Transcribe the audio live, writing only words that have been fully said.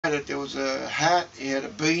there was a hat, he had a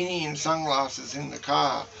beanie and sunglasses in the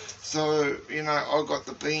car. So, you know, I got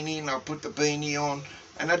the beanie and I put the beanie on,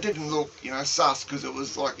 and I didn't look, you know, sus, because it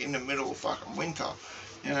was like in the middle of fucking winter.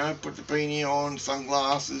 You know, put the beanie on,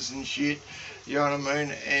 sunglasses and shit, you know what I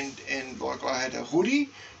mean? And like I had a hoodie,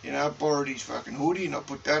 you know, I borrowed his fucking hoodie and I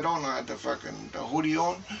put that on. I had the hoodie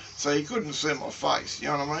on, so he couldn't see my face, you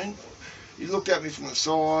know what I mean? He looked at me from the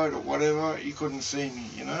side or whatever, he couldn't see me,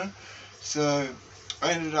 you know? So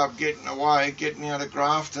I ended up getting away, getting out of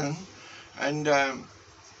Grafton, and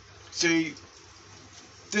see,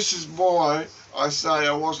 this is why I say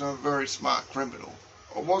I wasn't a very smart criminal.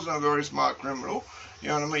 I wasn't a very smart criminal, you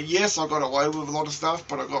know what I mean? Yes, I got away with a lot of stuff,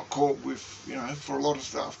 but I got caught with, you know, for a lot of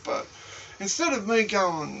stuff. But instead of me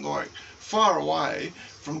going like far away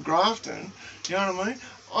from Grafton, you know what I mean?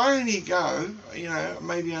 I only go, you know,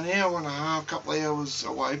 maybe an hour and a half, couple of hours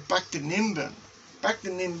away, back to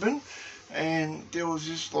Nimbin. And there was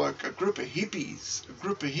just like a group of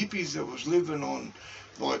hippies that was living on,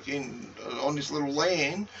 like on this little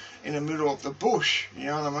land in the middle of the bush, you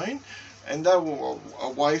know what I mean? And they were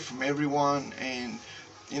away from everyone, and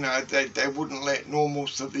you know, they wouldn't let normal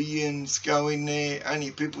civilians go in there,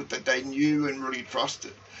 only people that they knew and really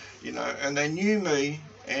trusted, you know, and they knew me,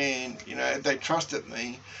 and, you know, they trusted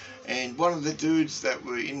me. And one of the dudes that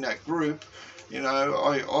were in that group, you know,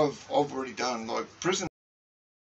 I've already done like prison